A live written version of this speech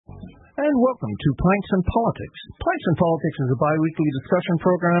And welcome to Planks and Politics. Planks and Politics is a bi-weekly discussion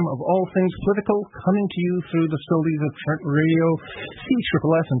program of all things political, coming to you through the facilities of Trent Radio,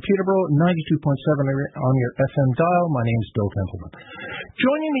 CSSS in Peterborough, 92.7 on your FM dial. My name is Bill Templeman.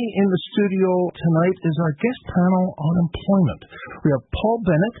 Joining me in the studio tonight is our guest panel on employment. We have Paul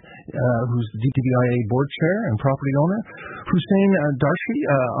Bennett, who's the DTVIA board chair and property owner, Hussein Darshi,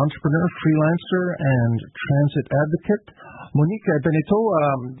 entrepreneur, freelancer, and transit advocate, Monique Benito,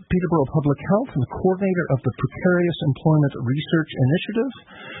 Peterborough Public Health and coordinator of the Precarious Employment Research Initiative,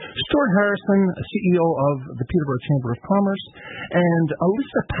 Stuart Harrison, CEO of the Peterborough Chamber of Commerce, and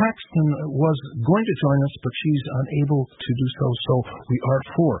Alyssa Paxton was going to join us, but she's unable to do so, so we are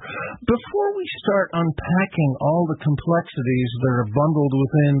four. Before we start unpacking all the complexities that are bundled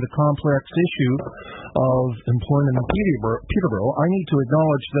within the complex issue of employment in Peterborough, I need to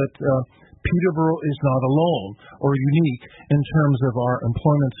acknowledge that Peterborough is not alone or unique in terms of our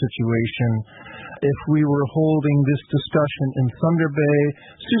employment situation. If we were holding this discussion in Thunder Bay,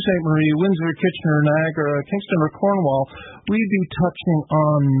 Sault Ste. Marie, Windsor, Kitchener, Niagara, Kingston, or Cornwall, we'd be touching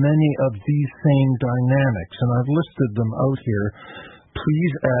on many of these same dynamics, and I've listed them out here.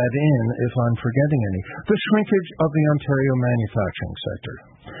 Please add in if I'm forgetting any. The shrinkage of the Ontario manufacturing sector,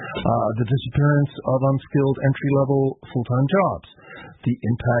 the disappearance of unskilled entry-level full-time jobs, the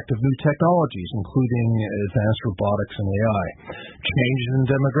impact of new technologies, including advanced robotics and AI, changes in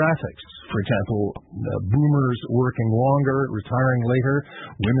demographics, for example, boomers working longer, retiring later,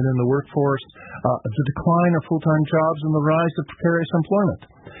 women in the workforce, the decline of full-time jobs and the rise of precarious employment,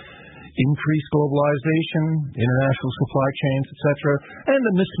 increased globalization, international supply chains, etc., and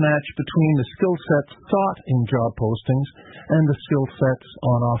the mismatch between the skill sets sought in job postings and the skill sets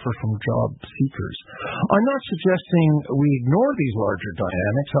on offer from job seekers. I'm not suggesting we ignore these larger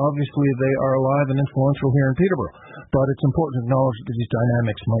dynamics. Obviously, they are alive and influential here in Peterborough, but it's important to acknowledge that these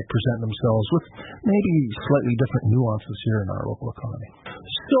dynamics might present themselves with maybe slightly different nuances here in our local economy.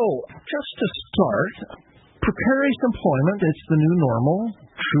 So, just to start, precarious employment, it's the new normal.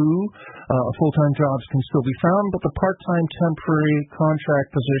 True, full-time jobs can still be found, but the part-time temporary contract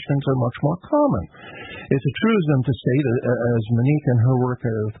positions are much more common. It's a truism to say that, as Monique and her work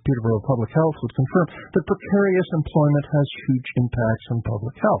at Peterborough Public Health would confirm, that precarious employment has huge impacts on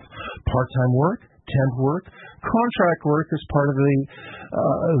public health. Part-time work, temp work, contract work is part of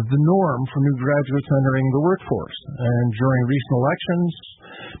the norm for new graduates entering the workforce. And during recent elections,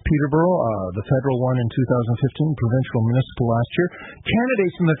 Peterborough, the federal one in 2015, provincial municipal last year,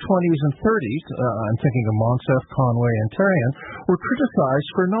 candidates in their 20s and 30s, I'm thinking of Monsef, Conway, and Terrien, were criticized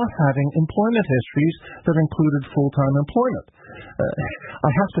for not having employment histories that included full-time employment.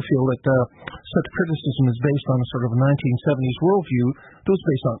 I have to feel that such criticism is based on a sort of 1970s worldview that was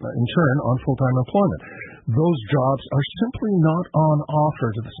based on, in turn, on full-time employment. Those jobs are simply not on offer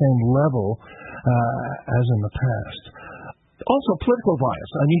to the same level as in the past. Also, political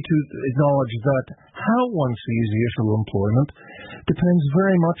bias. I need to acknowledge that how one sees the issue of employment depends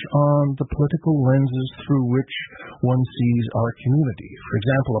very much on the political lenses through which one sees our community. For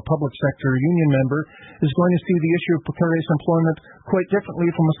example, a public sector union member is going to see the issue of precarious employment quite differently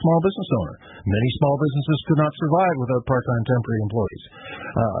from a small business owner. Many small businesses could not survive without part-time temporary employees,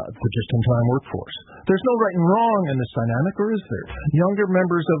 the just-in-time workforce. There's no right and wrong in this dynamic, or is there? Younger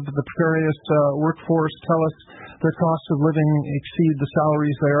members of the precarious workforce tell us their costs of living exceed the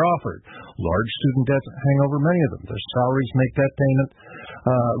salaries they are offered. Large student debts hang over many of them. Their salaries make debt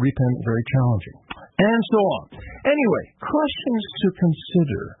repayment very challenging. And so on. Anyway, questions to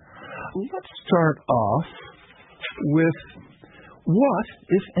consider. Let's start off with what,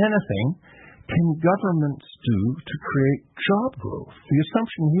 if anything, can governments do to create job growth? The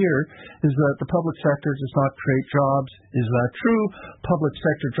assumption here is that the public sector does not create jobs. Is that true? Public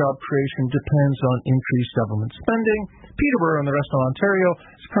sector job creation depends on increased government spending. Peterborough and the rest of Ontario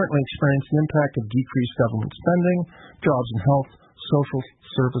is currently experiencing the impact of decreased government spending, jobs in health, social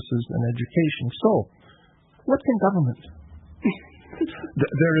services, and education. So, what can government do?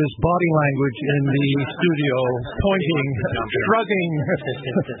 There is body language in the studio, pointing, shrugging.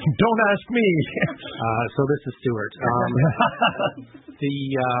 Don't ask me. So this is Stuart.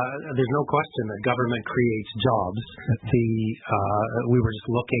 There's no question that government creates jobs. We were just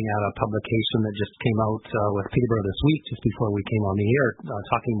looking at a publication that just came out with Peterborough this week, just before we came on the air,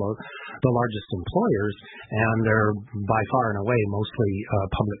 talking about the largest employers, and they're by far and away mostly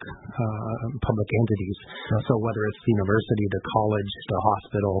public entities. Right. So whether it's the university, the college, the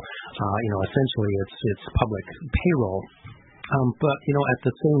hospital, essentially it's public payroll. But, at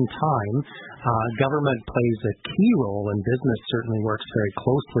the same time, government plays a key role, and business certainly works very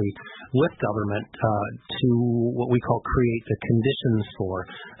closely with government to what we call create the conditions for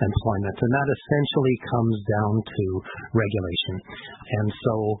employment. And that essentially comes down to regulation. And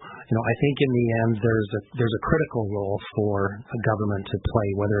so, I think in the end, there's a critical role for a government to play,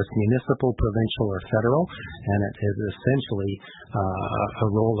 whether it's municipal, provincial, or federal, and it is essentially a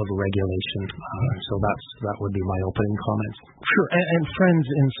role of regulation. So that would be my opening comments. Sure. And friends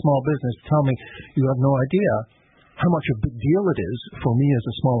in small business tell me you have no idea how much a big deal it is for me as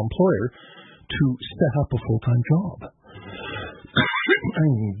a small employer to set up a full-time job.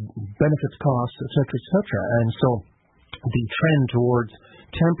 Benefits costs, et cetera. And so the trend towards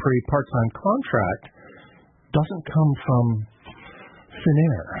temporary part-time contract doesn't come from thin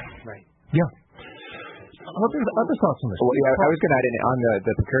air. Right. Yeah. Other thoughts on this? Well, I was going to add in on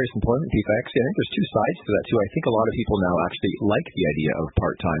the precarious employment piece. I think there's two sides to that too. I think a lot of people now actually like the idea of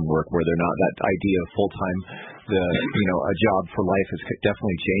part-time work, where they're not that idea of full-time. A job for life has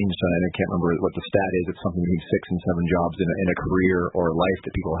definitely changed. And I can't remember what the stat is. It's something between 6 and 7 jobs in a career or life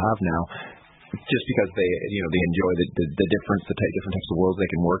that people have now. Just because they enjoy the different types of worlds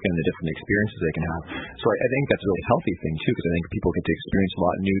they can work in, the different experiences they can have. So I think that's a really healthy thing too, because I think people get to experience a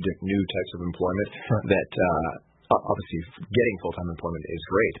lot of new types of employment. Right. That obviously getting full-time employment is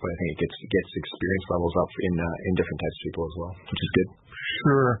great, but I think it gets experience levels up in different types of people as well, which is good.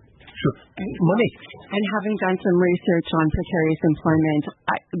 Sure. Monique. And having done some research on precarious employment,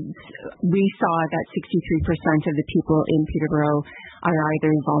 we saw that 63% of the people in Peterborough are either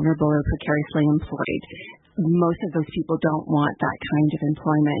vulnerable or precariously employed. Most of those people don't want that kind of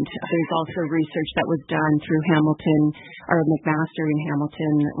employment. There's also research that was done through Hamilton, or McMaster in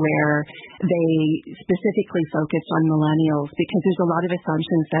Hamilton, where they specifically focused on millennials, because there's a lot of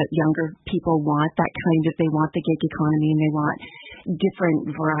assumptions that younger people want they want the gig economy and they want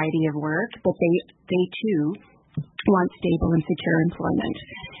different variety of work, but they too want stable and secure employment.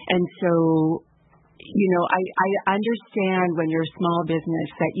 And so, I understand when you're a small business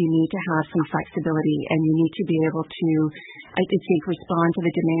that you need to have some flexibility and you need to be able to, I think, respond to the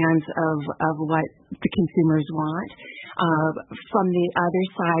demands of what the consumers want. From the other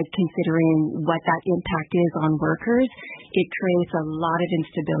side, considering what that impact is on workers, it creates a lot of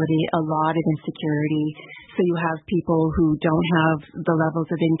instability, a lot of insecurity. So you have people who don't have the levels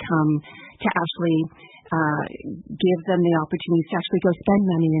of income to actually give them the opportunities to actually go spend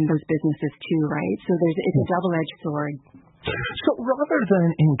money in those businesses too, right? So it's a double-edged sword. So rather than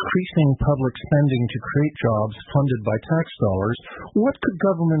increasing public spending to create jobs funded by tax dollars, what could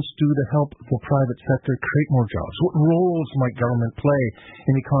governments do to help the private sector create more jobs? What roles might government play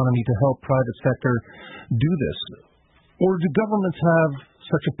in the economy to help private sector do this? Or do governments have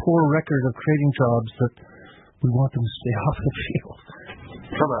such a poor record of creating jobs that we want them to stay off the field?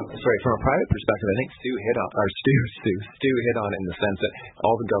 From a private perspective, I think Stu hit on it in the sense that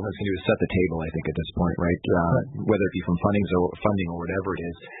all the governments can do is set the table, I think, at this point, right? Whether it be from funding or whatever it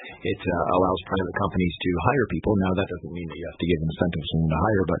is, it allows private companies to hire people. Now, that doesn't mean that you have to give incentives for them to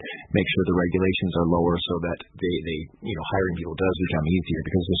hire, but make sure the regulations are lower so that they hiring people does become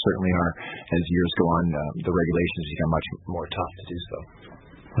easier, because there certainly are, as years go on, the regulations become much more tough to do so.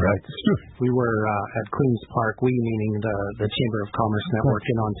 Right. We were at Queen's Park, we meaning the Chamber of Commerce Network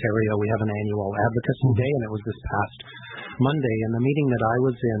in Ontario. We have an annual advocacy day, and it was this past Monday. And the meeting that I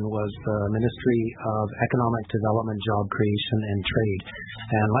was in was the Ministry of Economic Development, Job Creation and Trade.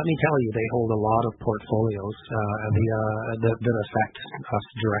 And let me tell you, they hold a lot of portfolios that affect us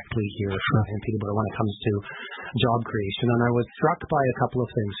directly here in Peterborough when it comes to job creation. And I was struck by a couple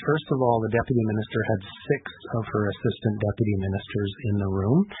of things. First of all, the Deputy Minister had 6 of her Assistant Deputy Ministers in the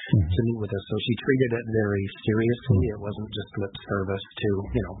room to meet with us. So she treated it very seriously. It wasn't just lip service to,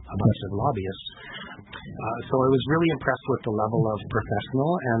 a bunch of lobbyists. So I was really impressed with the level of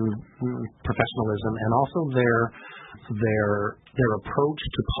professionalism and also their approach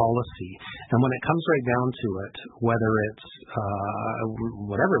to policy. And when it comes right down to it, whether it's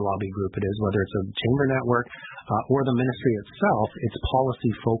whatever lobby group it is, whether it's a chamber network or the ministry itself, it's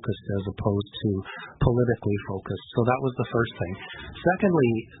policy focused as opposed to politically focused. So that was the first thing.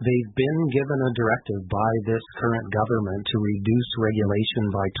 Secondly, they've been given a directive by this current government to reduce regulation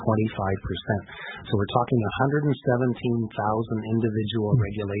by 25%. So we're talking 117,000 individual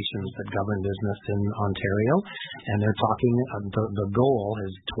regulations that govern business in Ontario, and they're talking the goal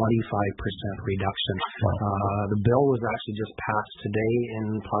is 25% reduction. The bill was actually just passed today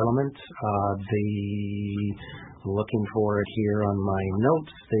in Parliament. looking for it here on my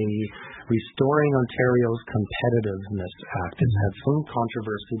notes. The Restoring Ontario's Competitiveness Act. It's had some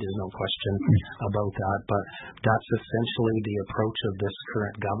controversy, there's no question about that, but that's essentially the approach of this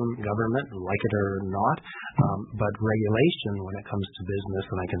current government, like it or not. But regulation, when it comes to business,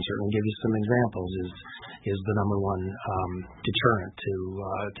 and I can certainly give you some examples, is the number one deterrent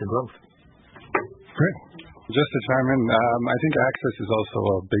to growth. Great. Just to chime in, I think access is also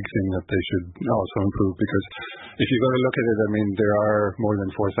a big thing that they should also improve, because if you go to look at it, I mean, there are more than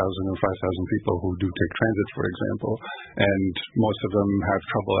 4,000 or 5,000 people who do take transit, for example, and most of them have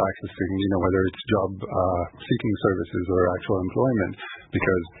trouble accessing, whether it's job seeking services or actual employment,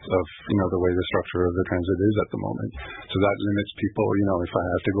 because of, the way the structure of the transit is at the moment. So that limits people, if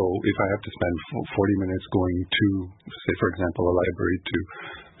I have to spend 40 minutes going to, say, for example, a library to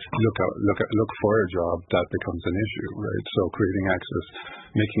look for a job, that becomes an issue, right? So creating access,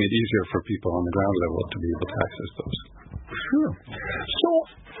 making it easier for people on the ground level to be able to access those. Sure. So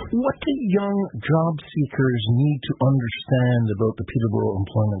what do young job seekers need to understand about the Peterborough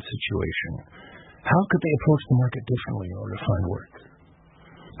employment situation? How could they approach the market differently in order to find work?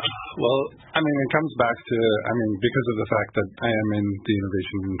 Well, it comes back to, because of the fact that I am in the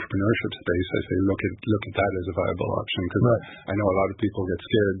innovation and entrepreneurship space, I say look at that as a viable option, because I know a lot of people get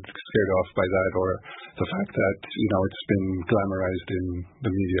scared off by that, or the fact that, it's been glamorized in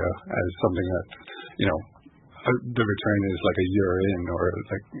the media as something that, the return is like a year in, or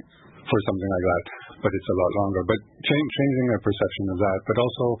like for something like that, but it's a lot longer. But changing their perception of that, but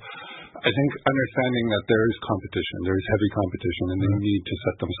also I think understanding that there is competition, there is heavy competition, and they need to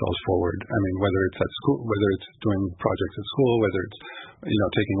set themselves forward. Whether it's at school, whether it's doing projects at school, whether it's,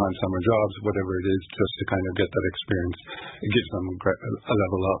 taking on summer jobs, whatever it is, just to kind of get that experience, it gives them a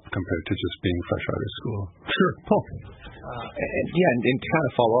level up compared to just being fresh out of school. Sure. Paul? And to kind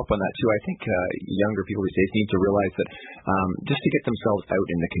of follow up on that too, I think younger people these days need to realize that just to get themselves out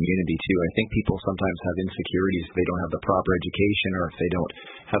in the community too. I think people sometimes have insecurities if they don't have the proper education, or if they don't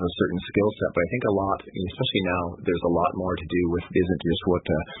have a certain skill set. But I think a lot, especially now, there's a lot more to do with isn't just what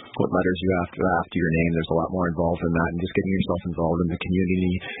letters you have after your name. There's a lot more involved in that, and just getting yourself involved in the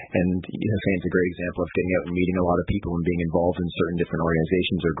community. And Saint's a great example of getting out and meeting a lot of people and being involved in certain different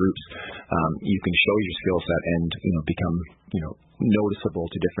organizations or groups. You can show your skill set and become noticeable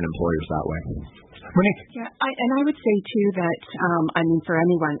to different employers that way. Monique? Yeah, and I would say too that, for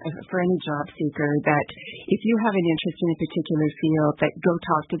anyone, for any job seeker, that if you have an interest in a particular field, that go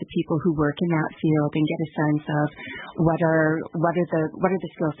talk to the people who work in that field and get a sense of what are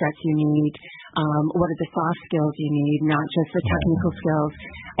the skill sets you need, what are the soft skills you need, not just the technical skills,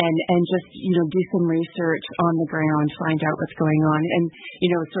 and just do some research on the ground, find out what's going on, and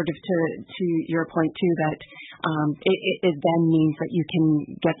sort of to your point too, that it then means that you can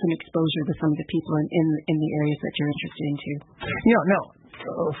get some exposure to some of the people in the areas that you're interested in too. Yeah. Now,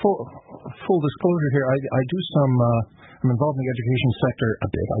 full disclosure here, I do some. I'm involved in the education sector a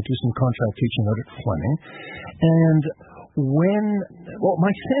bit. I do some contract teaching out at Fleming, and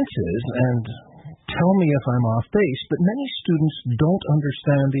my sense is, and tell me if I'm off base, but many students don't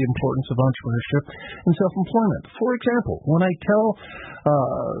understand the importance of entrepreneurship and self-employment. For example, when I tell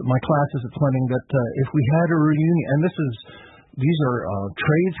my classes at Fleming that if we had a reunion, and these are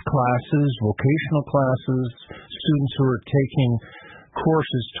trades classes, vocational classes, students who are taking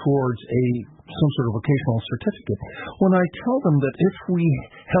courses towards some sort of vocational certificate. When I tell them that if we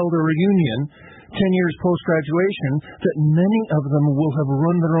held a reunion 10 years post-graduation, that many of them will have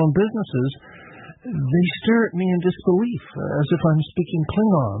run their own businesses, they stare at me in disbelief, as if I'm speaking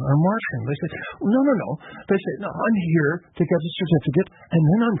Klingon or Martian. They say, no. They say, no, I'm here to get a certificate, and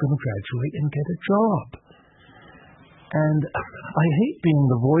then I'm going to graduate and get a job. And I hate being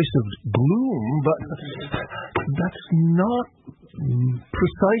the voice of gloom, but that's not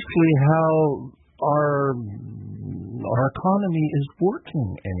precisely how our economy is working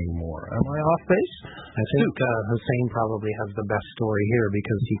anymore. Am I off base? I think Hussein probably has the best story here,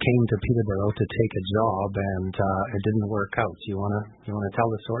 because he came to Peterborough to take a job and it didn't work out. You wanna tell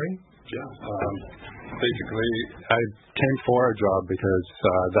the story? Yeah. Basically, I came for a job because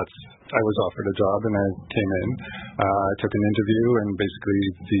I was offered a job and I came in. I took an interview, and basically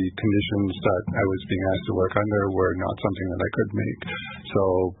the conditions that I was being asked to work under were not something that I could make. So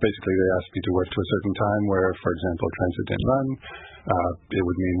basically they asked me to work to a certain time where, for example, transit didn't run. It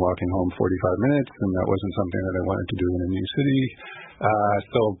would mean walking home 45 minutes, and that wasn't something that I wanted to do in a new city.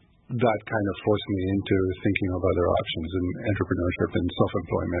 So that kind of forced me into thinking of other options, and entrepreneurship and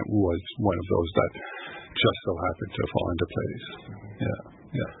self-employment was one of those that just so happened to fall into place.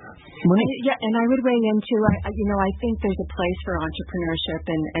 Yeah. Yeah, and I would weigh into, I think there's a place for entrepreneurship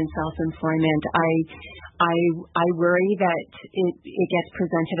and self-employment. I worry that it gets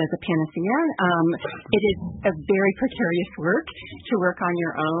presented as a panacea. It is a very precarious work to work on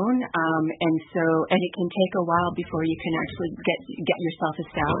your own, and it can take a while before you can actually get yourself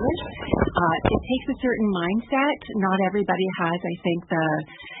established. It takes a certain mindset. Not everybody has, I think, the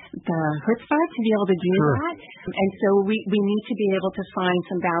chutzpah to be able to do that, and so we need to be able to find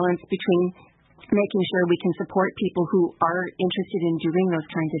some balance between making sure we can support people who are interested in doing those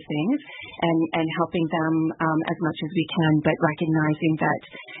kinds of things and helping them as much as we can, but recognizing that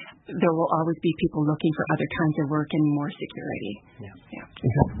there will always be people looking for other kinds of work and more security.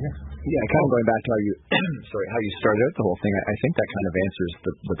 Yeah, kind of going back to how you how you started out the whole thing, I think that kind of answers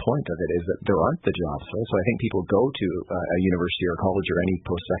the point of it, is that there aren't the jobs, right? So I think people go to a university or college or any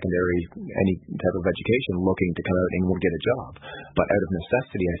post-secondary, any type of education looking to come out and get a job. But out of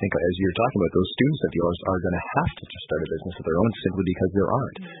necessity, I think, as you're talking about, those students of yours are going to have to just start a business of their own simply because there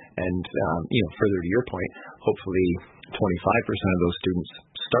aren't. And, further to your point, hopefully 25% of those students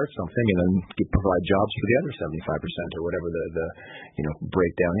start something and then provide jobs for the other 75% or whatever the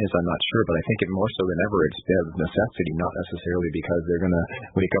breakdown is. I'm not sure, but I think it more so than ever it's out of necessity, not necessarily because they're going to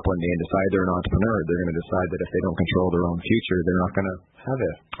wake up one day and decide they're an entrepreneur. They're going to decide that if they don't control their own future, they're not going to have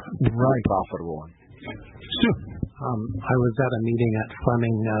a profitable one. I was at a meeting at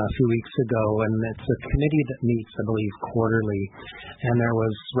Fleming a few weeks ago, and it's a committee that meets, I believe, quarterly, and there was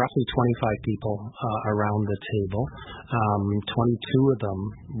roughly 25 people around the table. 22 of them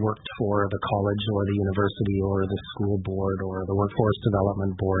worked for the college or the university or the school board or the workforce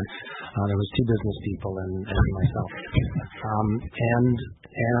development board. There was 2 business people and myself.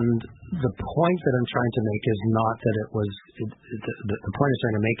 And the point that I'm trying to make is not that it was, the point I'm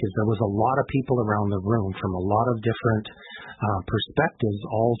trying to make is there was a lot of people around the room from a lot of different perspectives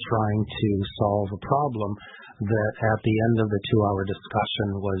all trying to solve a problem that at the end of the 2-hour discussion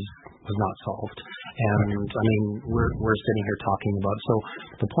was not solved. And I mean, we're sitting here talking about it. So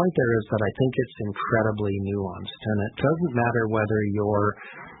the point there is that I think it's incredibly nuanced, and it doesn't matter whether you're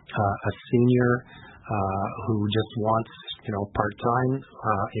a senior who just wants, part-time,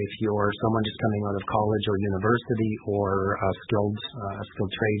 if you're someone just coming out of college or university or a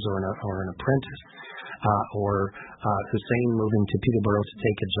skilled trades or an apprentice, or Hussein moving to Peterborough to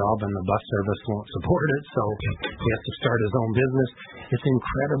take a job and the bus service won't support it, so he has to start his own business. It's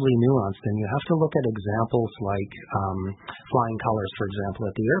incredibly nuanced, and you have to look at examples like Flying Colors, for example,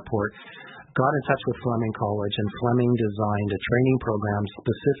 at the airport. Got in touch with Fleming College, and Fleming designed a training program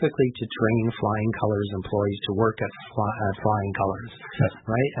specifically to train Flying Colors employees to work at Flying Colors,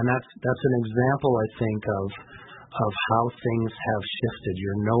 right? And that's an example, I think, of how things have shifted.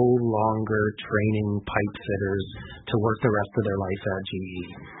 You're no longer training pipe fitters to work the rest of their life at GE.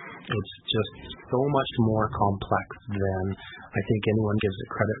 It's just so much more complex than I think anyone gives it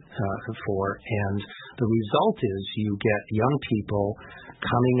credit for. And the result is you get young people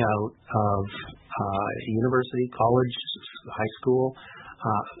coming out of university, college, high school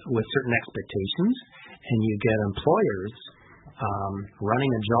with certain expectations, and you get employers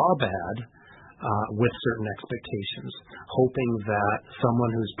running a job ad with certain expectations, hoping that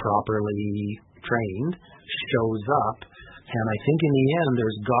someone who's properly trained shows up. And I think in the end,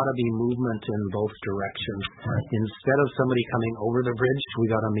 there's got to be movement in both directions. Right. Instead of somebody coming over the bridge, we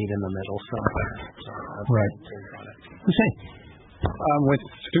got to meet in the middle somewhere. Right. With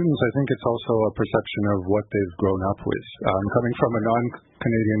students, I think it's also a perception of what they've grown up with. Coming from a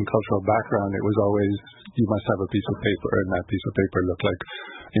non-Canadian cultural background, it was always, you must have a piece of paper, and that piece of paper looked like,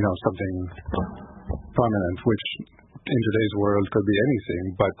 something prominent, which in today's world could be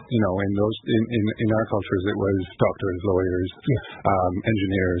anything, but in our cultures it was doctors, lawyers,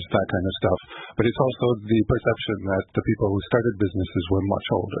 engineers, that kind of stuff. But it's also the perception that the people who started businesses were much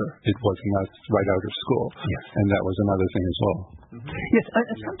older. It wasn't us right out of school, and that was another thing as well. Yes,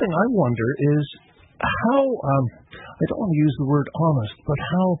 something I wonder is how I don't want to use the word honest, but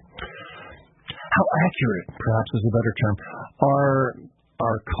how accurate, perhaps is a better term,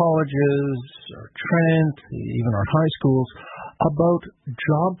 our colleges, our Trent, even our high schools, about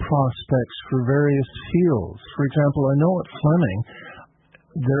job prospects for various fields. For example, I know at Fleming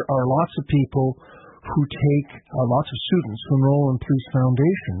there are lots of people who lots of students who enroll in police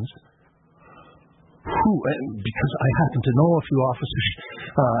foundations who, because I happen to know a few officers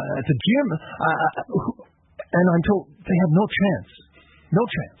at the gym, and I'm told they have no chance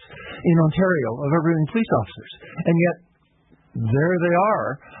in Ontario of ever being police officers. And yet, there they are,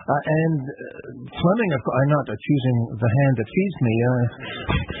 and Fleming, I'm not accusing the hand that feeds me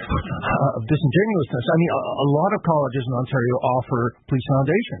of disingenuousness. I mean, a lot of colleges in Ontario offer police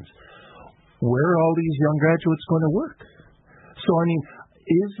foundations. where are all these young graduates going to work? So, I mean,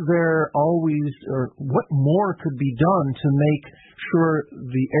 is there always, or what more could be done to make sure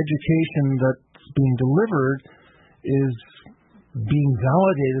the education that's being delivered is being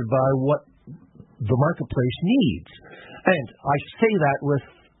validated by what the marketplace needs? And I say that with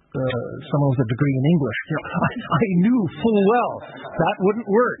someone with a degree in English. I knew full well that wouldn't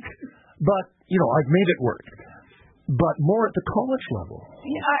work, but I've made it work. But more at the college level.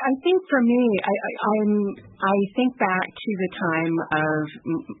 Yeah, I think for me, I think back to the time of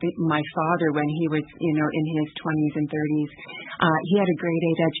my father when he was, in his 20s and 30s. He had a grade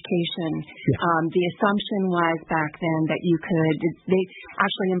 8 education. Yeah. The assumption was back then that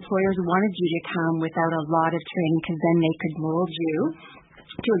employers wanted you to come without a lot of training because then they could mold you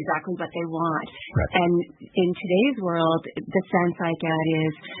to exactly what they want. Right. And in today's world, the sense I get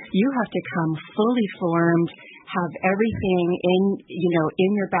is you have to come fully formed, have everything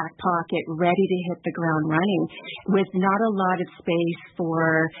in your back pocket ready to hit the ground running with not a lot of space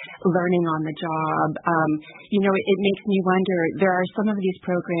for learning on the job. It makes me wonder, there are some of these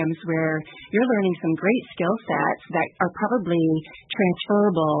programs where you're learning some great skill sets that are probably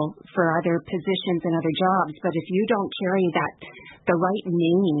transferable for other positions and other jobs, but if you don't carry the right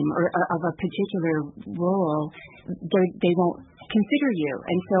name or of a particular role, they won't consider you.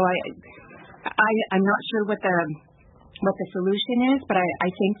 And so I'm not sure what the solution is, but I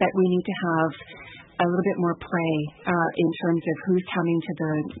think that we need to have a little bit more play in terms of who's coming to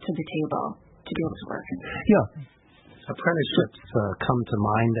the table to be able to work. Yeah. Apprenticeships come to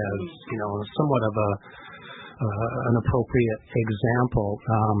mind as somewhat of an appropriate example.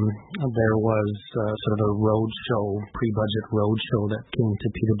 There was sort of a pre-budget roadshow that came to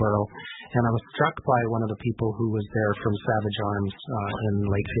Peterborough, and I was struck by one of the people who was there from Savage Arms in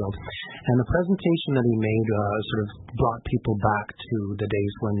Lakefield. And the presentation that he made sort of brought people back to the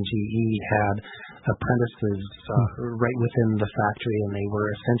days when GE had apprentices right within the factory, and they were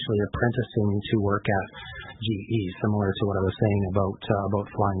essentially apprenticing to work at GE, similar to what I was saying about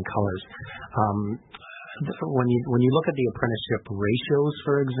flying colors. When you look at the apprenticeship ratios,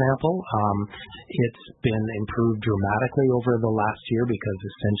 for example, it's been improved dramatically over the last year because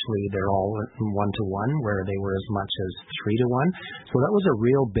essentially they're all 1-to-1, where they were as much as 3-to-1. So that was a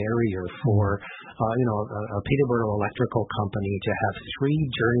real barrier for a Peterborough electrical company to have 3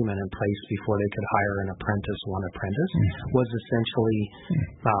 journeymen in place before they could hire one apprentice was essentially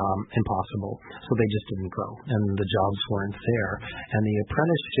impossible. So they just didn't grow, and the jobs weren't there. And the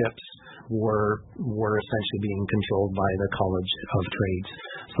apprenticeships were essentially being controlled by the College of Trades.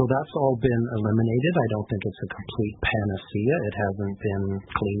 So that's all been eliminated. I don't think it's a complete panacea. It hasn't been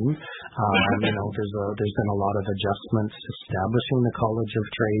clean. There's been a lot of adjustments establishing the College of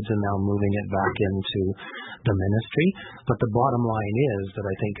Trades and now moving it back into the ministry. But the bottom line is that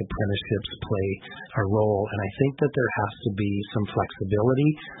I think apprenticeships play a role, and I think that there has to be some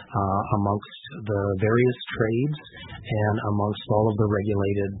flexibility amongst the various trades and amongst all of the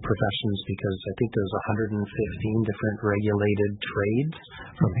regulated professions, because I think there's 115 different regulated trades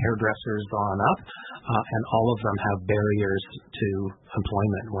from hairdressers on up, and all of them have barriers to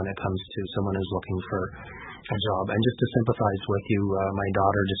employment when it comes to someone who's looking for a job. And just to sympathize with you, my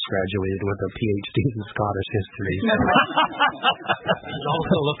daughter just graduated with a PhD in Scottish history. So she's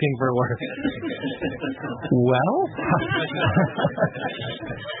also looking for work. Well,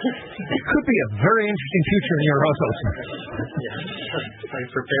 it could be a very interesting future in your household. I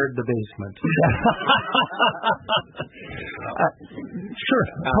prepared the basement. Sure.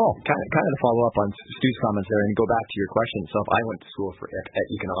 Paul. Kind of to follow up on Stu's comments there and go back to your question itself. I went to school at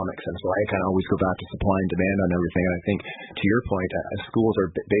economics, and so I kind of always go back to supply and demand on everything. And I think, to your point, schools are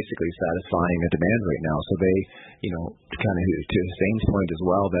basically satisfying a demand right now. So they, kind of to Hussein's point as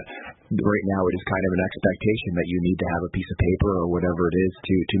well, that right now it is kind of an expectation that you need to have a piece of paper or whatever it is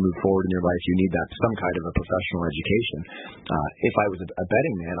to move forward in your life. You need some kind of a professional education. If I was a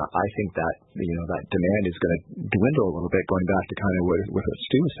betting man, I think that that demand is going to dwindle a little bit. Going back to kind of what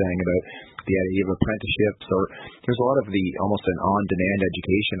Stu was saying about the idea of apprenticeships, or there's a lot of almost an on-demand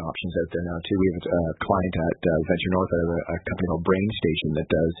education options out there now too. We have a client at Venture North, a company called Brain Station, that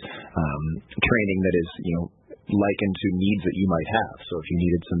does training that is likened to needs that you might have. So if you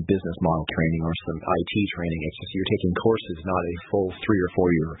needed some business model training or some IT training, it's just you're taking courses, not a full 3 or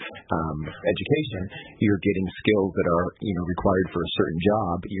 4 year education. You're getting skills that are required for a certain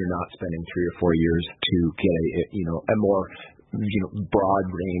job. You're not spending 3 or 4 years to get a more broad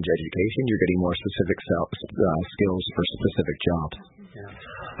range education. You're getting more specific skills for specific jobs. Yeah.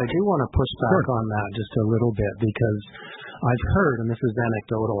 I do want to push back on that just a little bit, because I've heard, and this is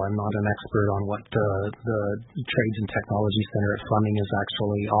anecdotal, I'm not an expert on what the Trades and Technology Center at Fleming is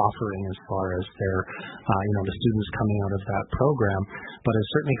actually offering as far as their, the students coming out of that program, but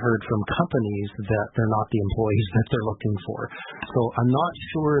I've certainly heard from companies that they're not the employees that they're looking for. So I'm not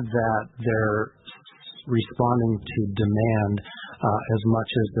sure that they're responding to demand as much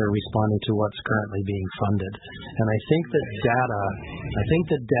as they're responding to what's currently being funded. And I think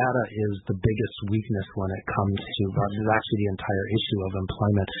that data is the biggest weakness when it comes to actually the entire issue of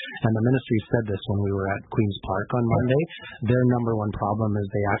employment. And the ministry said this when we were at Queen's Park on Monday. Their number one problem is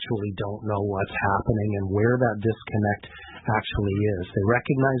they actually don't know what's happening and where that disconnect actually is. They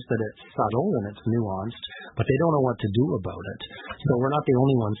recognize that it's subtle and it's nuanced, but they don't know what to do about it. So we're not the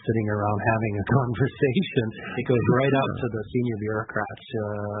only ones sitting around having a conversation. It goes right up to the senior bureaucrats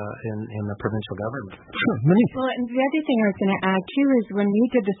in the provincial government. Sure. Monique. Well, and the other thing I was going to add too is when we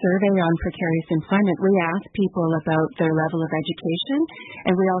did the survey on precarious employment, we asked people about their level of education,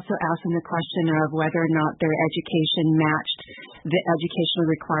 and we also asked them the question of whether or not their education matched the educational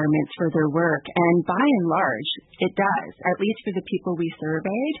requirements for their work. And by and large, it does, at least for the people we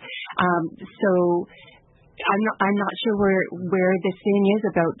surveyed. So I'm not sure where this thing is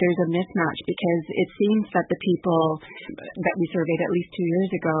about there's a mismatch, because it seems that the people that we surveyed at least 2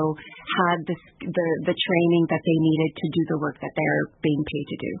 years ago had the training that they needed to do the work that they're being paid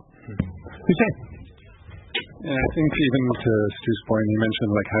to do. And I think even to Stu's point, he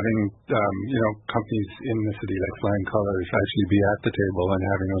mentioned like having companies in the city like Flying Colours actually be at the table and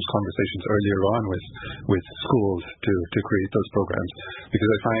having those conversations earlier on with schools to create those programs. Because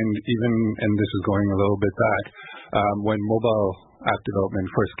I find even, and this is going a little bit back, when mobile app development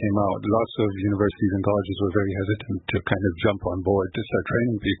first came out, lots of universities and colleges were very hesitant to kind of jump on board to start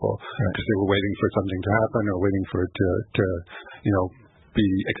training people, because they were waiting for something to happen or waiting for it to be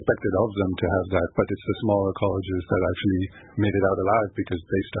expected of them to have that. But it's the smaller colleges that actually made it out alive because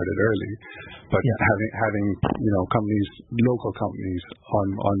they started early. But having companies, local companies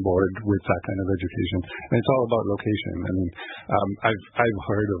on board with that kind of education, and it's all about location. I mean, I've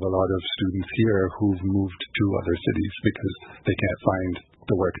heard of a lot of students here who've moved to other cities because they can't find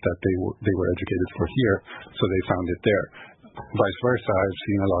the work that they were educated for here, so they found it there. Vice versa, I've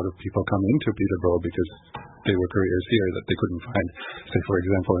seen a lot of people come into Peterborough because they were careers here that they couldn't find, say, for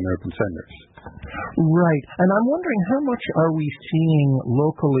example, in urban centers. Right. And I'm wondering how much are we seeing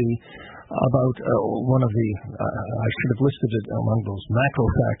locally about one of the, I should have listed it among those macro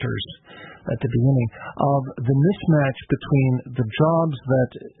factors at the beginning, of the mismatch between the jobs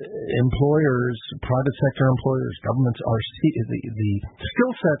that employers, private sector employers, governments are the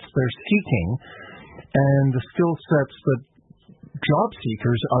skill sets they're seeking and the skill sets that job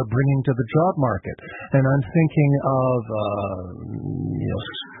seekers are bringing to the job market. And I'm thinking of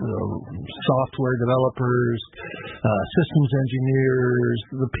software developers, systems engineers,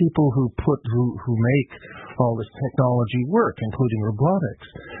 the people who make all this technology work, including robotics.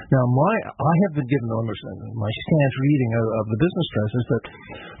 Now, I have been given my scant reading of the business press is that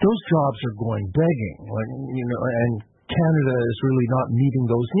those jobs are going begging, and Canada is really not meeting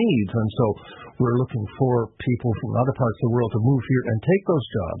those needs, and so we're looking for people from other parts of the world to move here and take those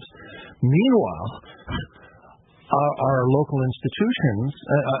jobs. Meanwhile, our local institutions,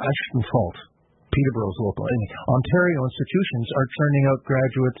 I shouldn't fault Peterborough's local, Ontario institutions are churning out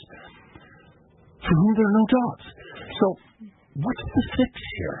graduates for whom there are no jobs. So what's the fix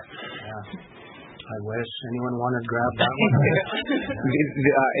here? I wish anyone wanted to grab that one.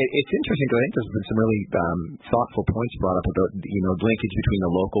 It's interesting because I think there's been some really thoughtful points brought up about linkage between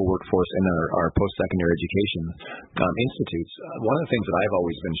the local workforce and our post-secondary education institutes. One of the things that I've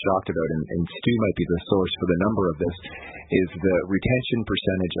always been shocked about, and Stu might be the source for the number of this, is the retention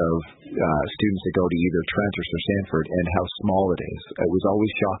percentage of students that go to either Trent or Sir Sandford and how small it is. It was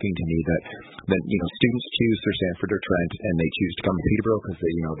always shocking to me that students choose Sir Sandford or Trent and they choose to come to Peterborough because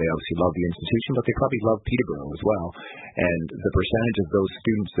they obviously love the institution, but they probably love Peterborough as well. And the percentage of those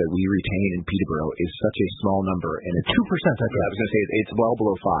students that we retain in Peterborough is such a small number, and it's 2%. I was going to say it's well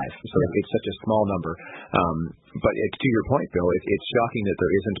below 5, so it's such a small number. But to your point, Bill, it's shocking that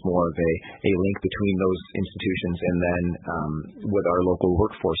there isn't more of a link between those institutions and then what our local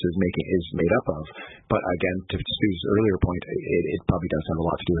workforce is made up of. But again, to Stu's earlier point, it probably does have a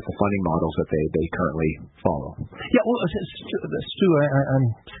lot to do with the funding models that they currently follow. Yeah, well, Stu, I'm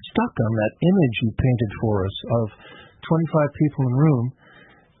stuck on that image you painted for us of 25 people in a room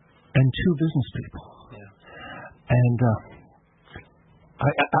and 2 business people. Yeah. And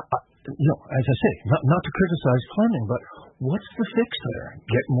as I say, not to criticize Fleming, but what's the fix there?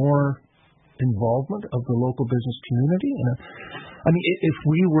 Get more involvement of the local business community? I mean, if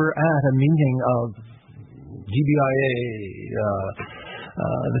we were at a meeting of GBIA,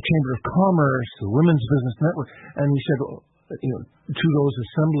 the Chamber of Commerce, the Women's Business Network, and you said, to those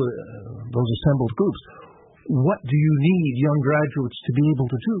assembled groups, what do you need young graduates to be able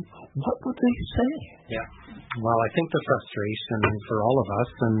to do? What would they say? Yeah. Well, I think the frustration for all of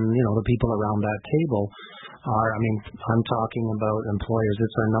us and, the people around that table I'm talking about employers.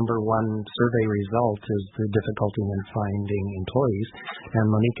 It's our number one survey result is the difficulty in finding employees. And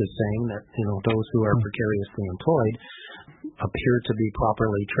Monique is saying that, those who are precariously employed appear to be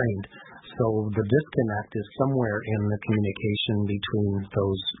properly trained. So the disconnect is somewhere in the communication between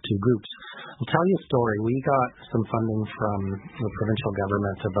those two groups. I'll tell you a story. We got some funding from the provincial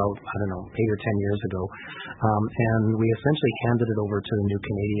government about, 8 or 10 years ago, and we essentially handed it over to the New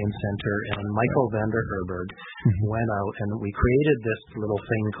Canadian Centre, and Michael Vander Herberg went out, and we created this little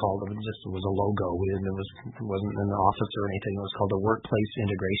thing called, it was a logo. It wasn't in the office or anything. It was called the Workplace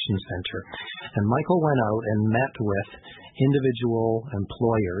Integration Centre. And Michael went out and met with individual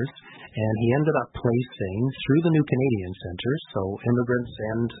employers, and he ended up placing through the New Canadian Centre, so immigrants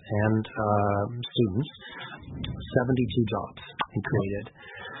and students, 72 jobs he created.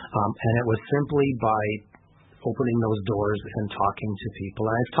 And it was simply by opening those doors and talking to people.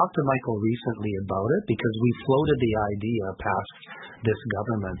 And I've talked to Michael recently about it because we floated the idea past this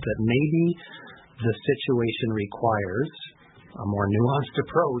government that maybe the situation requires a more nuanced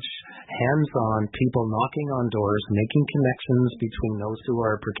approach, hands-on, people knocking on doors, making connections between those who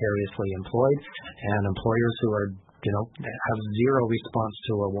are precariously employed and employers who are, have zero response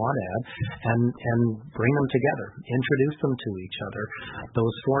to a want ad, and bring them together, introduce them to each other.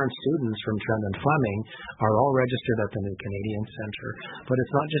 Those foreign students from Trent and Fleming are all registered at the New Canadian Centre, but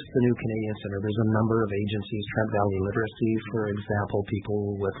it's not just the New Canadian Centre. There's a number of agencies, Trent Valley Literacy, for example,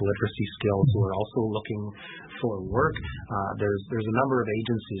 people with literacy skills who are also looking for work. There's a number of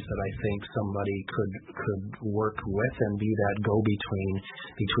agencies that I think somebody could work with and be that go-between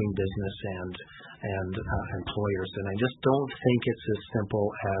between business and employers. And I just don't think it's as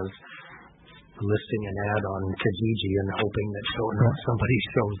simple as listing an ad on Kijiji and hoping that somebody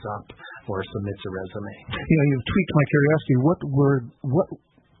shows up or submits a resume. You've tweaked my curiosity. What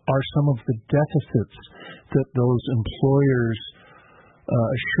are some of the deficits that those employers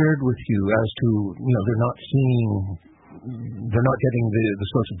shared with you as to, they're not getting the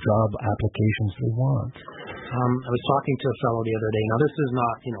sorts of job applications they want? I was talking to a fellow the other day. Now, this is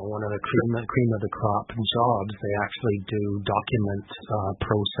not, one of the cream of the crop jobs. They actually do document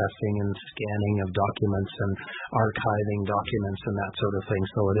processing and scanning of documents and archiving documents and that sort of thing.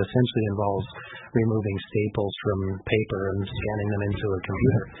 So it essentially involves removing staples from paper and scanning them into a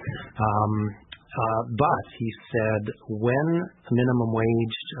computer. But he said when minimum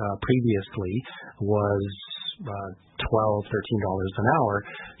wage previously was $12, $13 an hour,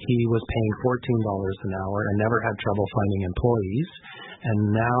 he was paying $14 an hour and never had trouble finding employees.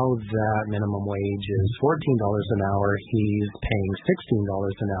 And now that minimum wage is $14 an hour, he's paying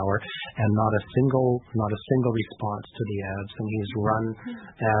 $16 an hour, and not a single response to the ads. And he's run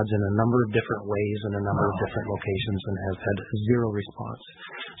ads in a number of different ways in a number of different locations and has had zero response.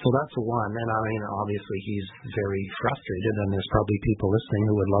 So that's one. And obviously he's very frustrated, and there's probably people listening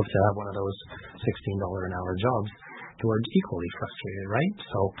who would love to have one of those $16 an hour jobs who are equally frustrated, right?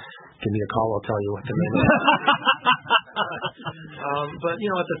 So give me a call, I'll tell you what to do. But,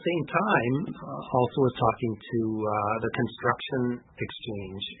 at the same time, also was talking to the construction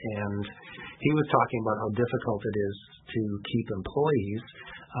exchange, and he was talking about how difficult it is to keep employees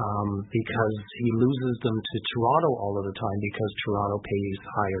because he loses them to Toronto all of the time because Toronto pays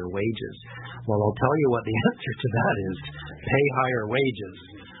higher wages. Well, I'll tell you what the answer to that is: pay higher wages.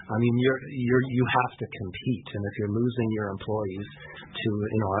 You have to compete, and if you're losing your employees to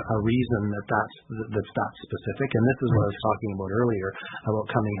a reason that's that specific, and this is what I was talking about earlier about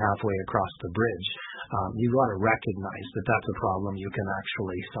coming halfway across the bridge, you've got to recognize that that's a problem you can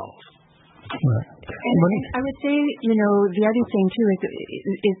actually solve. Right. And I would say, the other thing too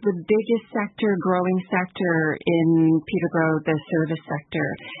is the biggest growing sector in Peterborough, the service sector.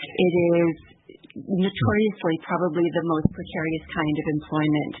 It is notoriously probably the most precarious kind of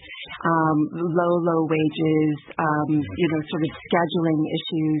employment. Low wages, sort of scheduling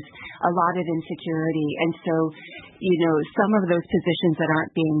issues, a lot of insecurity. And so, some of those positions that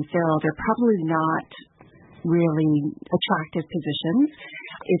aren't being filled are probably not really attractive positions.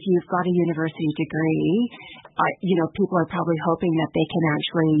 If you've got a university degree, people are probably hoping that they can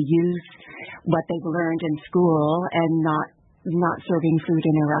actually use what they've learned in school and not serving food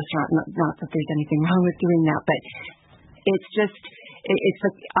in a restaurant. Not that there's anything wrong with doing that, but it's just, it's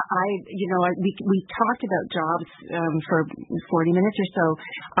like, we talked about jobs for 40 minutes or so.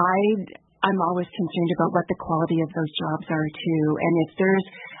 I'm always concerned about what the quality of those jobs are too. And if there's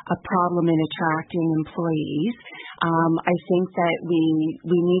a problem in attracting employees, I think that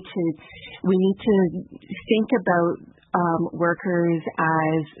we need to think about workers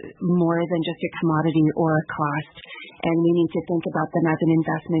as more than just a commodity or a cost, and we need to think about them as an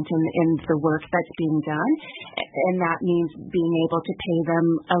investment in the work that's being done, and that means being able to pay them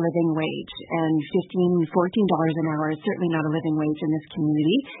a living wage. And $15, $14 an hour is certainly not a living wage in this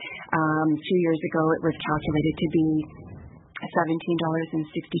community. 2 years ago, it was calculated to be $17.62.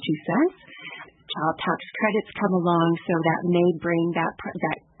 Child tax credits come along, so that may bring that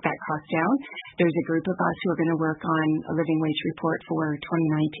cost down. There's a group of us who are going to work on a living wage report for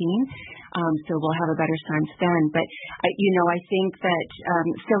 2019, so we'll have a better sense then. But, I think that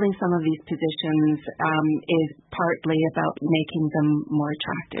filling some of these positions is partly about making them more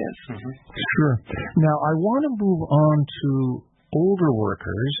attractive. Mm-hmm. Sure. Now, I want to move on to older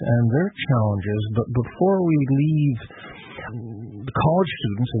workers and their challenges, but before we leave the college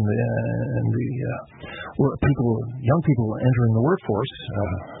students and the young people entering the workforce,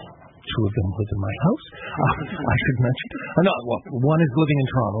 two of them live in my house, I should mention. One is living in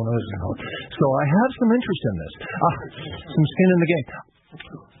Toronto, another is in Hong Kong. So I have some interest in this, some skin in the game.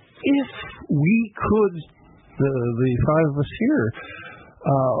 If we could, the five of us here,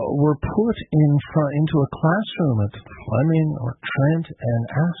 were put into a classroom at Fleming or Trent and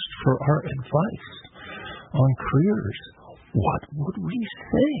asked for our advice on careers, what would we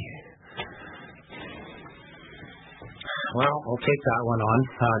say? Well, I'll take that one on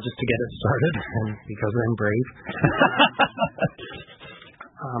just to get it started, and because I'm brave.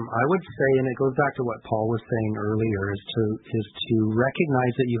 I would say, and it goes back to what Paul was saying earlier, is to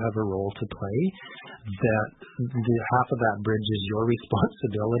recognize that you have a role to play, that half of that bridge is your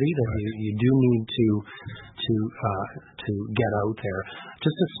responsibility, that you do need to get out there.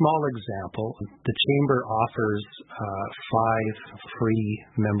 Just a small example, the Chamber offers 5 free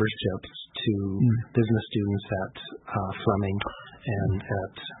memberships to business students at Fleming and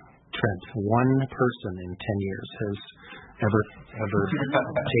at Trent. One person in 10 years has ever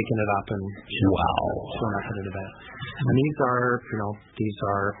taken it up and shown up at an event. And these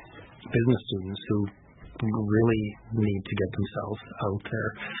are business students who really need to get themselves out there.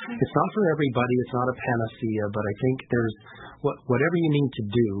 It's not for everybody, it's not a panacea, but I think there's whatever you need to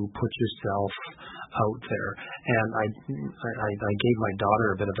do, put yourself out there. And I gave my daughter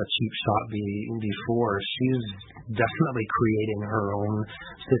a bit of a cheap shot before. She's definitely creating her own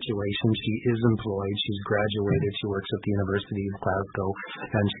situation. She is employed, she's graduated, she works at the University of Glasgow,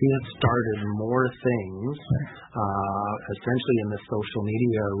 and she has started more things essentially in the social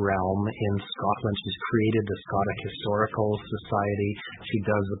media realm in Scotland. She's created the Scottish Historical Society. She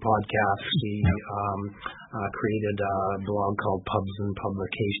does the podcast. She created a blog called Pubs and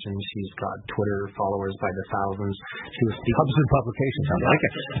Publications. She's got Twitter followers by the thousands. She was speaking. Pubs and Publications, I like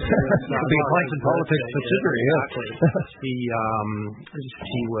it. Being Planks and Politics subsidiary, yeah.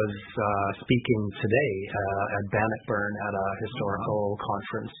 She was speaking today at Bannockburn at a historical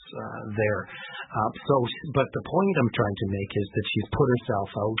conference there. But the point I'm trying to make is that she's put herself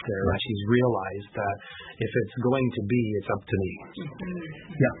out there, and she's realized that if it's going to be, it's up to me.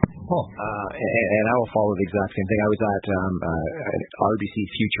 Yeah. Paul. And I will follow the exact same thing. I was at an RBC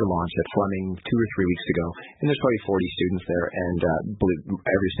Future launch at Fleming 2 or 3 weeks ago, and there's probably 40 students there, and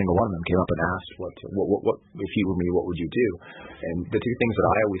every single one of them came up and asked, what if you were me, what would you do? And the two things that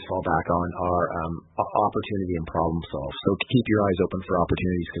I always fall back on are opportunity and problem solve. So keep your eyes open for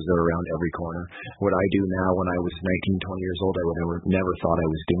opportunities because they're around every corner. What I do now, when I was 19, 20 years old, I would never thought I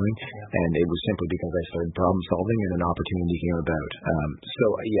was doing, and it was simply because I started problem solving and an opportunity came about.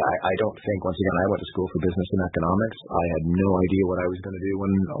 I don't think, once again, I went to school for business and economics. I had no idea what I was going to do when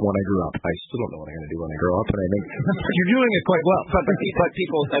I grew up. I still don't know what I'm going to do when I grow up, and I think you're doing it quite well. But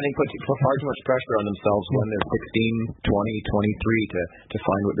people, I think, put far too much pressure on themselves when they're 16, 20, 23 to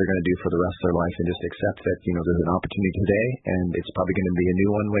find what they're going to do for the rest of their life, and just accept that there's an opportunity today, and it's probably going to be a new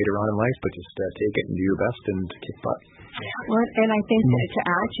one later on in life. But just take it and do your best and kick butt. Well, and I think to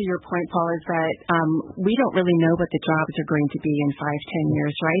add to your point, Paul, is that we don't really know what the jobs are going to be in 5-10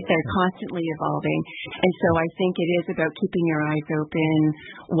 years, right? They're constantly evolving. And so I think it is about keeping your eyes open,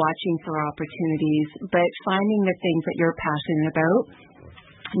 watching for opportunities, but finding the things that you're passionate about.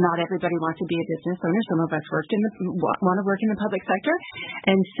 Not everybody wants to be a business owner. Some of us want to work in the public sector.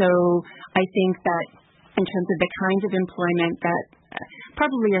 And so I think that in terms of the kinds of employment that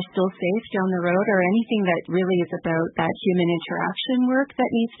probably are still safe down the road, or anything that really is about that human interaction work that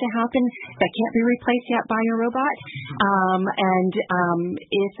needs to happen that can't be replaced yet by a robot. And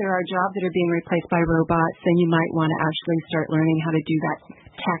if there are jobs that are being replaced by robots, then you might want to actually start learning how to do that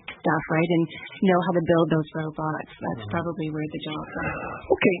tech stuff, right, and know how to build those robots. That's probably where the jobs are.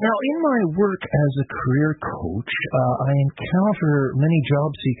 Okay, now in my work as a career coach, I encounter many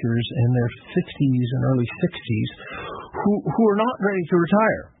job seekers in their 50s and early 60s who are not ready to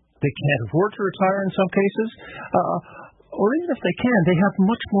retire. They can't afford to retire in some cases, or even if they can, they have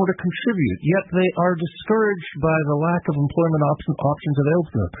much more to contribute, yet they are discouraged by the lack of employment options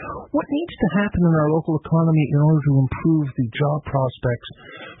available to them. What needs to happen in our local economy in order to improve the job prospects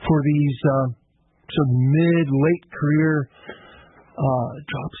for these sort of mid-late career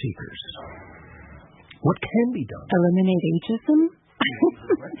job seekers? What can be done? Eliminate ageism?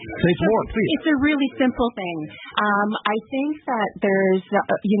 Say more, please. It's a really simple thing. I think that there's,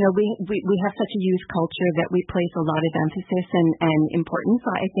 we have such a youth culture that we place a lot of emphasis and importance,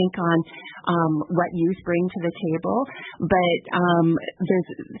 I think, on what youth bring to the table. But there's,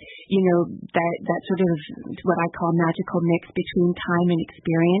 that sort of what I call magical mix between time and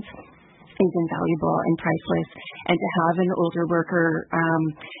experience is invaluable and priceless. And to have an older worker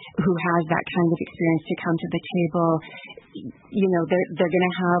who has that kind of experience to come to the table, they're going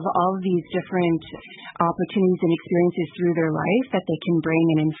to have all of these different opportunities and experiences through their life that they can bring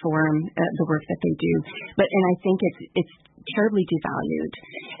and inform the work that they do. And I think it's terribly devalued.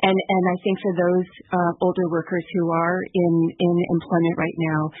 And I think for those older workers who are in employment right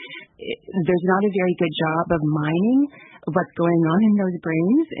now, there's not a very good job of mining what's going on in those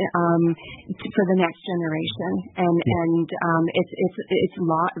brains for the next generation. And it's a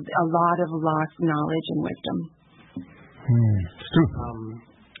lot of lost knowledge and wisdom. It's true.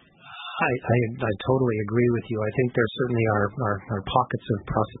 I totally agree with you. I think there certainly are pockets of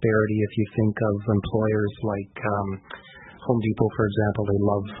prosperity. If you think of employers like Home Depot, for example, they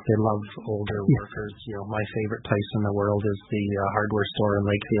love older workers. My favorite place in the world is the hardware store in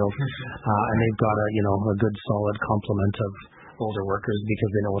Lakefield, and they've got a good solid complement of older workers because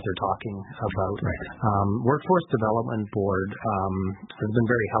they know what they're talking about. Right. Workforce Development Board has been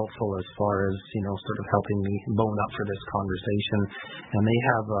very helpful as far as sort of helping me bone up for this conversation, and they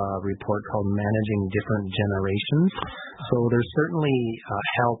have a report called Managing Different Generations. So there's certainly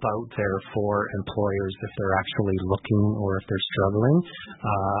help out there for employers if they're actually looking or if they're struggling.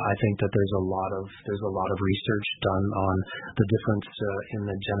 I think that there's a lot of research done on the difference in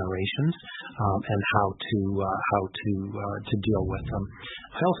the generations and how to deal with them.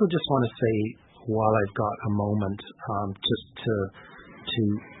 I also just want to say, while I've got a moment, just to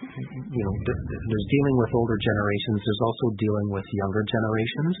there's dealing with older generations, there's also dealing with younger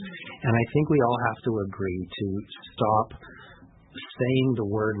generations, and I think we all have to agree to stop saying the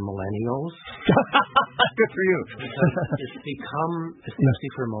word millennials. Good for you. It's become,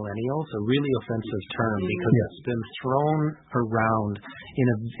 especially for millennials, a really offensive term because it's been thrown around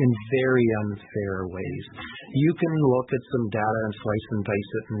in very unfair ways. You can look at some data and slice and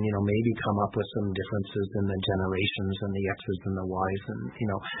dice it and, maybe come up with some differences in the generations and the X's and the Y's. And,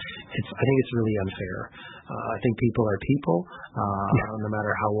 I think it's really unfair. I think people are people, no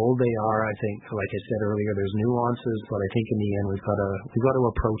matter how old they are. I think, like I said earlier, there's nuances, but I think in the end we've got to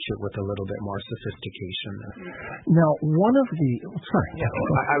approach it with a little bit more sophistication. Now, one of the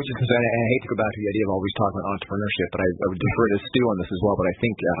I was just going to say, I hate to go back to the idea of always talking about entrepreneurship, but I would defer to Stu on this as well. But I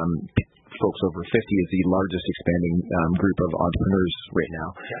think folks over 50 is the largest expanding group of entrepreneurs right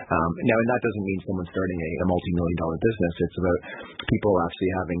now. Now, and that doesn't mean someone starting a multi-million-dollar business. It's about people actually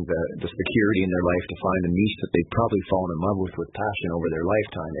having the security in their life to find a niche that they've probably fallen in love with passion over their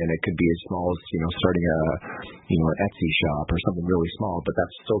lifetime. And it could be as small as starting an Etsy shop or something really small, but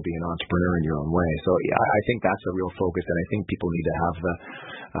that's still being an entrepreneur in your own way. So I think that's a real focus, and I think people need to have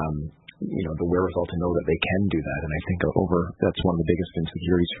the wherewithal to know that they can do that. And I think that's one of the biggest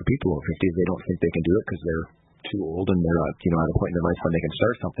insecurities for people over 50 is they don't think they can do it because they're too old and they're at a point in their life when they can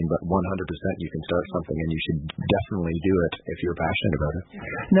start something. But 100% you can start something, and you should definitely do it if you're passionate about it.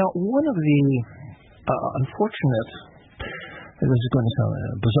 Now, one of the unfortunate, this is going to sound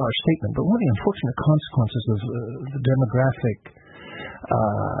a bizarre statement, but one of the unfortunate consequences of the demographic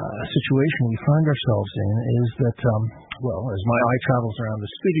situation we find ourselves in is that, as my eye travels around the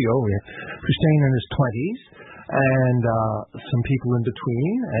studio, we have Hussein in his 20s, and some people in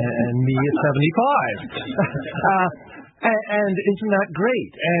between, and me at 75. And isn't that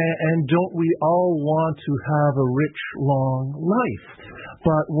great? And don't we all want to have a rich, long life?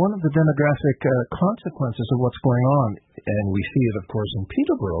 But one of the demographic consequences of what's going on, and we see it, of course, in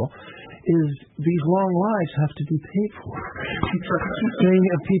Peterborough, is these long lives have to be paid for.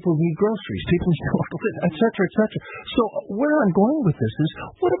 People need groceries, people need to live, et cetera, et cetera. So where I'm going with this is,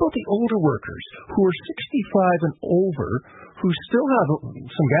 what about the older workers who are 65 and over, who still have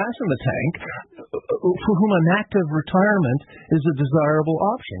some gas in the tank, for whom an active retirement is a desirable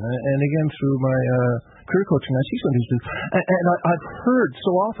option? And again, through my career coaching, I see some of these things. And I've heard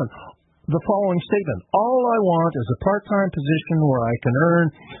so often the following statement: all I want is a part-time position where I can earn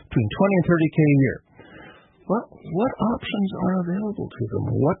between 20 and 30K a year. Well, what options are available to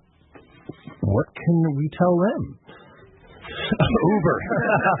them? What can we tell them? Uber.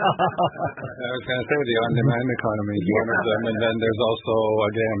 I was going to say the on-demand economy is one of them, and then there's also,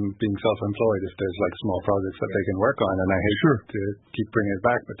 again, being self-employed. If there's like small projects that they can work on, and I hate to keep bringing it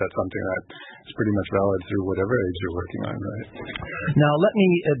back, but that's something that is pretty much valid through whatever age you're working on, right? Now, let me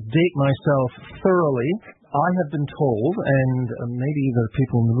date myself thoroughly. I have been told, and maybe the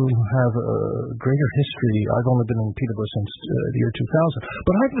people in the room who have a greater history, I've only been in Peterborough since the year 2000,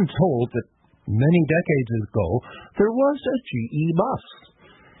 but I've been told that many decades ago, there was a GE bus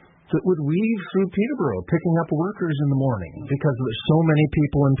that would weave through Peterborough, picking up workers in the morning, because so many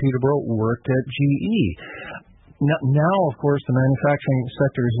people in Peterborough worked at GE. Now, of course, the manufacturing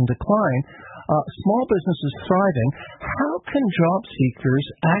sector is in decline. Small business is thriving. How can job seekers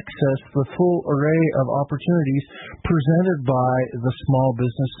access the full array of opportunities presented by the small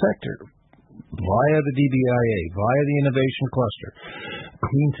business sector? Via the DBIA, via the Innovation Cluster,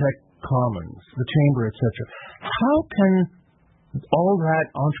 Clean Tech Commons, the Chamber, etc. How can all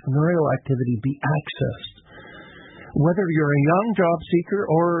that entrepreneurial activity be accessed, whether you're a young job seeker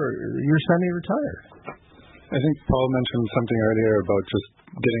or you're semi-retired? I think Paul mentioned something earlier about just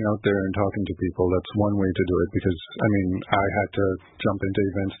getting out there and talking to people. That's one way to do it, because, I mean, I had to jump into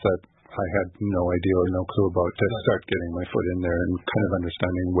events that I had no idea or no clue about to start getting my foot in there and kind of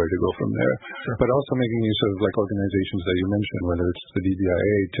understanding where to go from there. Sure. But also making use of like organizations that you mentioned, whether it's the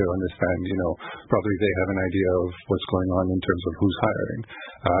DBIA, to understand, probably they have an idea of what's going on in terms of who's hiring.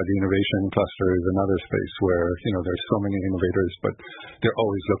 The Innovation Cluster is another space where, there's so many innovators, but they're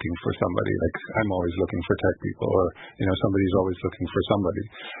always looking for somebody. Like I'm always looking for tech people, or, somebody's always looking for somebody.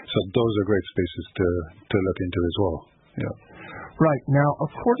 So those are great spaces to look into as well. Yeah. Right. Now,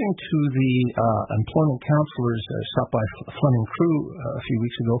 according to the employment counselors stopped by Fleming Crew a few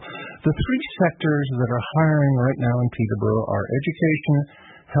weeks ago, the three sectors that are hiring right now in Peterborough are education,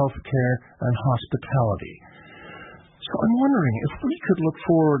 healthcare, and hospitality. So I'm wondering if we could look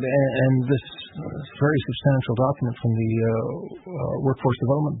forward, and this very substantial document from the Workforce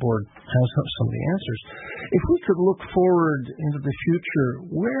Development Board has some of the answers. If we could look forward into the future,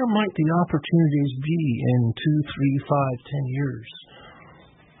 where might the opportunities be in 2, 3, 5, 10 years?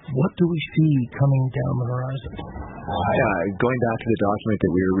 What do we see coming down the horizon? Going back to the document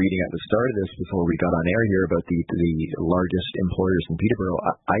that we were reading at the start of this before we got on air here about the largest employers in Peterborough,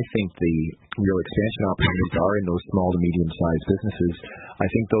 I think the real expansion opportunities are in those small to medium-sized businesses. I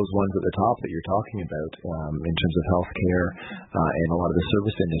think those ones at the top that you're talking about in terms of healthcare and a lot of the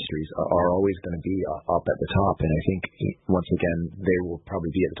service industries are always going to be up at the top. And I think, once again, they will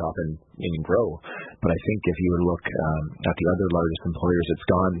probably be at the top and grow. But I think if you were to look at the other largest employers, it's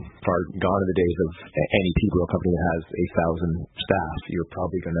gone are the days of any Peterborough company that has 1,000 staff. You're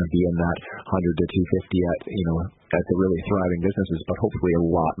probably going to be in that 100 to 250 at the really thriving businesses, but hopefully a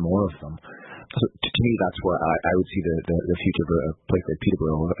lot more of them. So to me, that's where I would see the future of a place like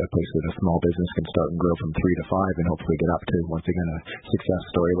Peterborough, a place that a small business can start and grow from 3 to 5 and hopefully get up to, once again, a success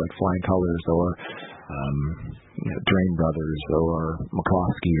story like Flying Colors or Drain Brothers or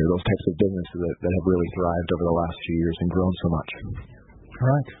McCloskey, or those types of businesses that have really thrived over the last few years and grown so much. All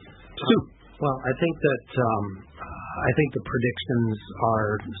right. Stu. Well, I think that the predictions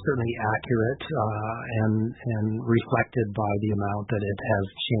are certainly accurate and reflected by the amount that it has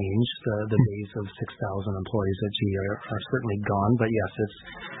changed. The days of 6,000 employees at GE are certainly gone. But yes, it's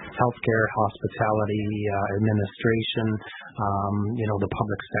healthcare, hospitality, administration. The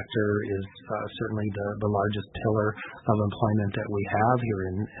public sector is certainly the largest pillar of employment that we have here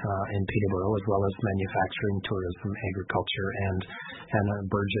in Peterborough, as well as manufacturing, tourism, agriculture, and a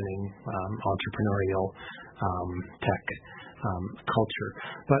burgeoning entrepreneurial tech culture.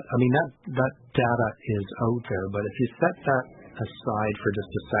 But I mean, that data is out there. But if you set that aside for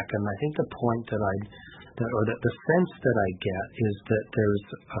just a second, I think the point the sense that I get is that there's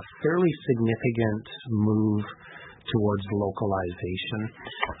a fairly significant move towards localization.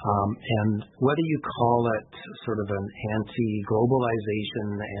 And whether you call it sort of an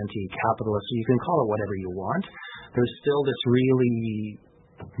anti-globalization, anti-capitalist, you can call it whatever you want, there's still this really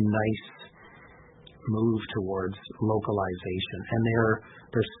nice move towards localization. And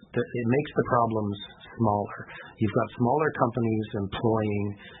it makes the problems smaller. You've got smaller companies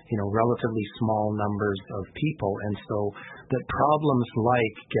employing, relatively small numbers of people, and so that problems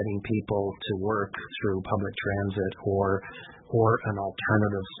like getting people to work through public transit or an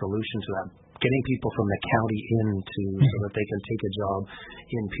alternative solution to that, getting people from the county so that they can take a job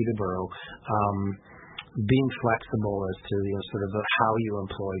in Peterborough, being flexible as to sort of how you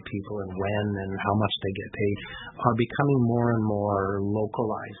employ people and when and how much they get paid are becoming more and more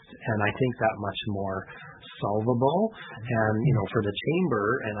localized, and I think that much more solvable. And for the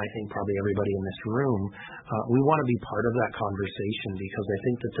chamber, and I think probably everybody in this room, we want to be part of that conversation, because I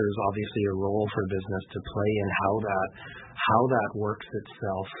think that there's obviously a role for business to play in how that works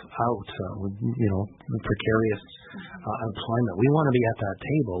itself out. Precarious employment. We want to be at that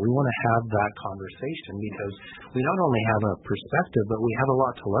table. We want to have that conversation, because we not only have a perspective, but we have a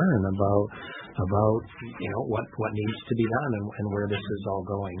lot to learn about what needs to be done and where this is all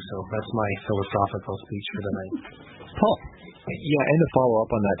going. So that's my philosophical speech for tonight. Paul. Yeah, and to follow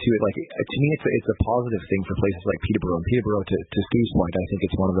up on that too, to me, it's a positive thing for places like Peterborough. And Peterborough, to Stu's point, I think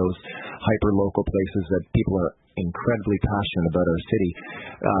it's one of those hyper-local places that people are incredibly passionate about our city.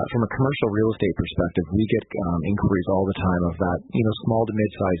 From a commercial real estate perspective, we get inquiries all the time of that, small to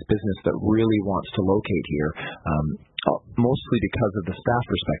mid-sized business that really wants to locate here. Mostly because of the staff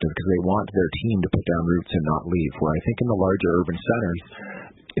perspective, because they want their team to put down roots and not leave. Where I think in the larger urban centers,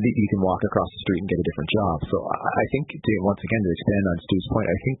 you can walk across the street and get a different job. So I think, once again, to expand on Stu's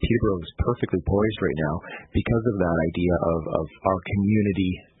point, I think Peterborough is perfectly poised right now because of that idea of our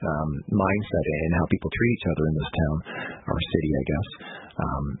community mindset and how people treat each other in this town, our city, I guess,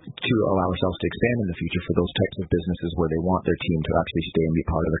 to allow ourselves to expand in the future for those types of businesses where they want their team to actually stay and be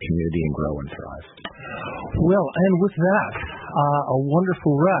part of the community and grow and thrive. Well, and with that, a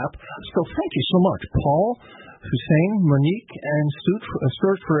wonderful wrap. So thank you so much, Paul, Hussein, Monique, and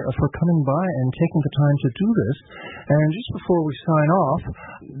Stuart for coming by and taking the time to do this. And just before we sign off,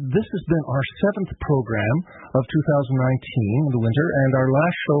 this has been our 7th program of 2019, the winter, and our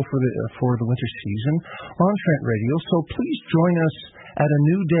last show for the winter season on Trent Radio. So please join us at a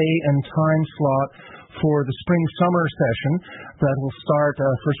new day and time slot for the spring-summer session that will start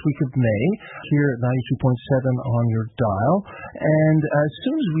first week of May here at 92.7 on your dial. And as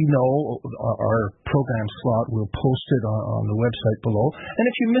soon as we know our program slot, we'll post it on the website below. And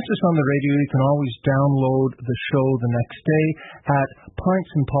if you miss us on the radio, you can always download the show the next day at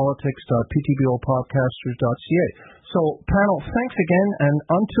pintsandpolitics.ptbopodcasters.ca. So, panel, thanks again,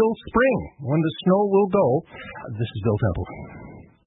 and until spring, when the snow will go, this is Bill Temple.